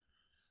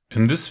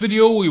In this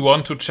video we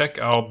want to check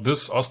out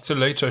this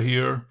oscillator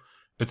here.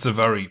 It's a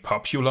very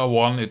popular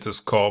one. It is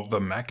called the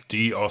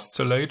MACD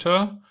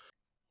oscillator.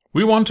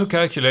 We want to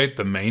calculate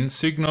the main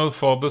signal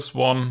for this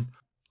one.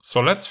 So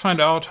let's find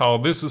out how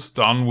this is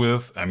done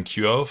with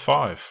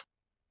MQL5.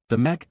 The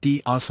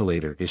MACD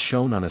oscillator is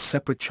shown on a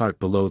separate chart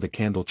below the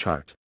candle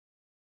chart.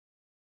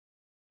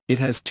 It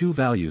has two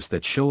values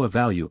that show a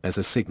value as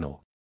a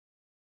signal.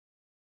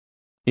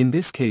 In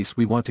this case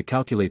we want to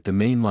calculate the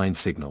mainline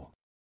signal.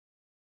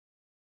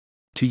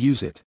 To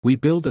use it, we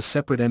build a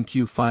separate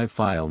MQ5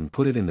 file and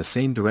put it in the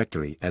same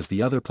directory as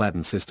the other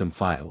Platin system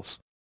files.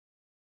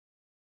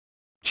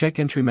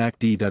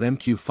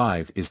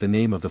 checkentry.macd.mq5 is the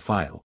name of the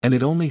file, and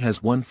it only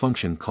has one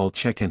function called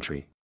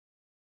checkentry.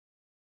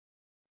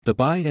 The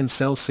buy and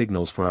sell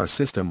signals for our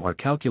system are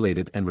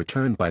calculated and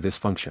returned by this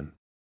function.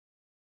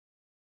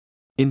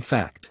 In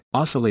fact,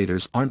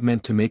 oscillators aren't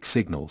meant to make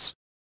signals.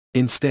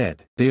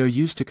 Instead, they are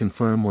used to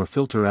confirm or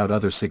filter out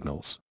other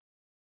signals.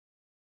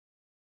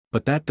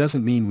 But that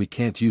doesn't mean we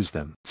can't use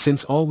them,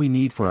 since all we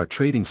need for our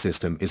trading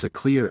system is a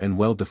clear and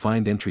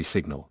well-defined entry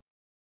signal.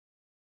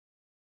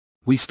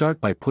 We start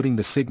by putting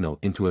the signal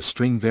into a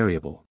string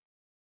variable.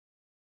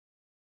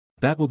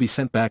 That will be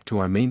sent back to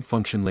our main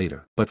function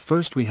later, but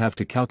first we have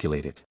to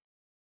calculate it.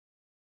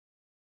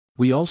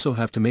 We also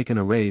have to make an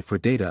array for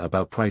data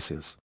about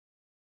prices.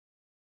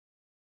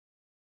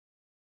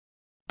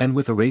 And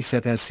with array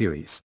set as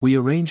series, we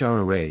arrange our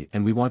array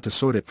and we want to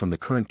sort it from the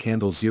current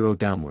candle 0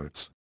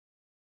 downwards.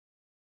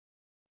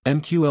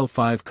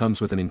 MQL5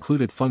 comes with an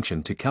included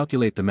function to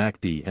calculate the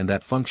MACD, and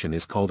that function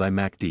is called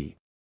iMACD.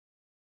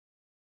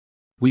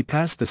 We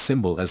pass the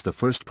symbol as the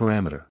first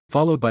parameter,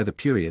 followed by the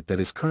period that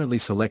is currently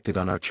selected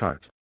on our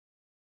chart.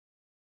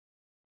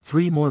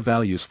 3 more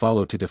values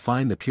follow to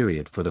define the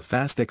period for the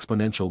fast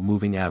exponential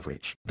moving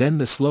average, then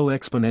the slow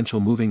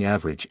exponential moving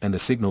average and the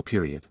signal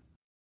period.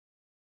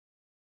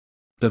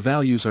 The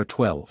values are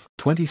 12,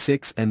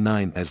 26 and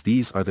 9, as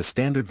these are the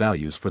standard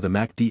values for the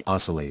MACD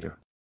oscillator.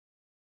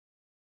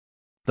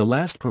 The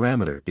last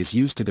parameter is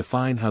used to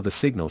define how the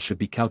signal should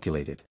be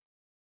calculated.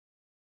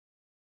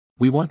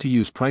 We want to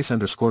use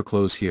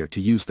price_close here to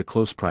use the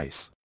close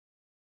price.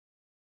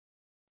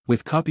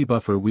 With copy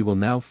buffer we will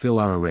now fill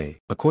our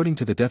array, according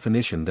to the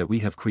definition that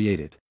we have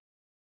created.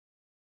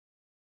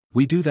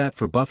 We do that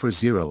for buffer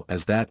 0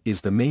 as that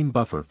is the main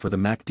buffer for the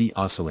MACD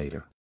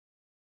oscillator.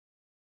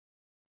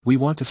 We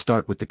want to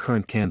start with the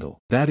current candle,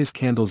 that is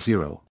candle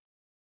 0.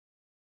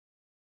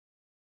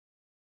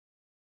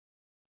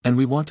 And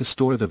we want to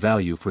store the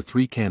value for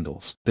 3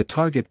 candles. The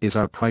target is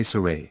our price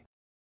array.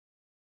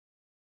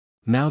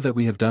 Now that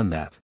we have done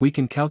that, we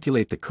can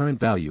calculate the current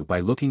value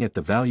by looking at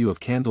the value of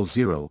candle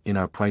 0 in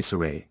our price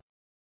array.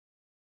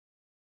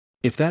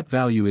 If that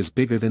value is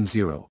bigger than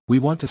 0, we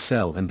want to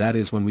sell, and that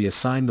is when we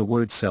assign the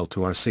word sell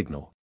to our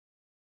signal.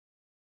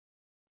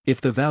 If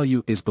the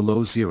value is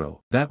below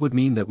 0, that would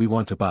mean that we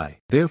want to buy,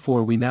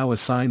 therefore we now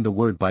assign the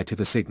word buy to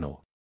the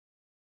signal.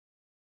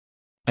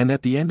 And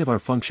at the end of our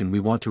function we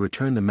want to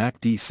return the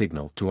MACD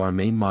signal to our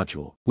main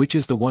module, which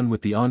is the one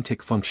with the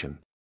onTick function.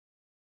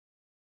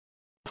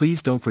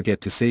 Please don't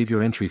forget to save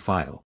your entry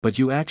file, but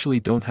you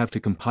actually don't have to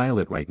compile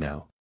it right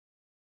now.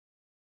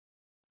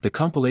 The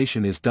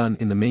compilation is done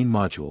in the main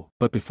module,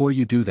 but before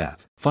you do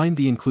that, find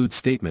the include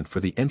statement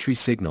for the entry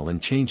signal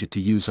and change it to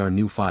use our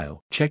new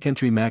file,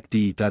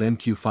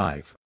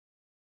 checkentry.macd.mq5.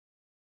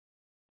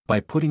 By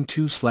putting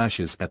 2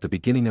 slashes at the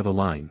beginning of a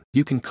line,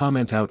 you can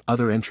comment out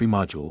other entry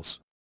modules.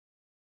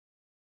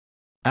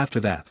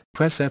 After that,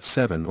 press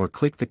F7 or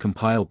click the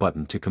compile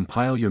button to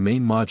compile your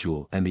main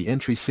module and the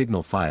entry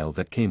signal file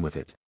that came with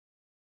it.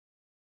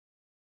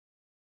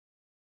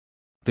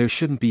 There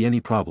shouldn't be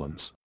any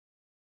problems.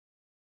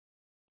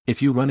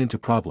 If you run into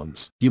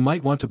problems, you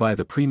might want to buy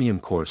the premium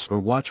course or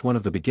watch one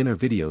of the beginner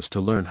videos to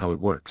learn how it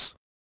works.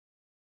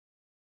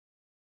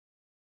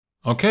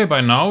 Okay, by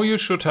now you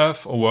should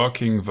have a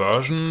working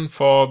version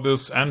for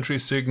this entry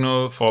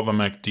signal for the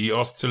MACD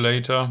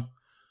oscillator.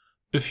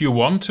 If you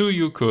want to,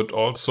 you could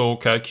also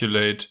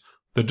calculate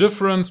the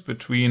difference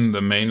between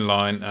the main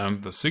line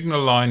and the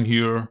signal line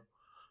here.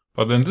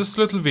 But in this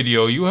little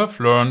video you have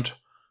learned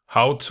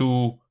how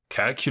to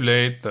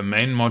calculate the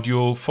main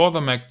module for the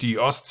MACD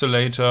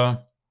oscillator.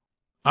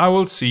 I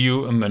will see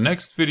you in the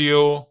next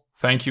video.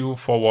 Thank you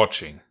for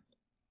watching.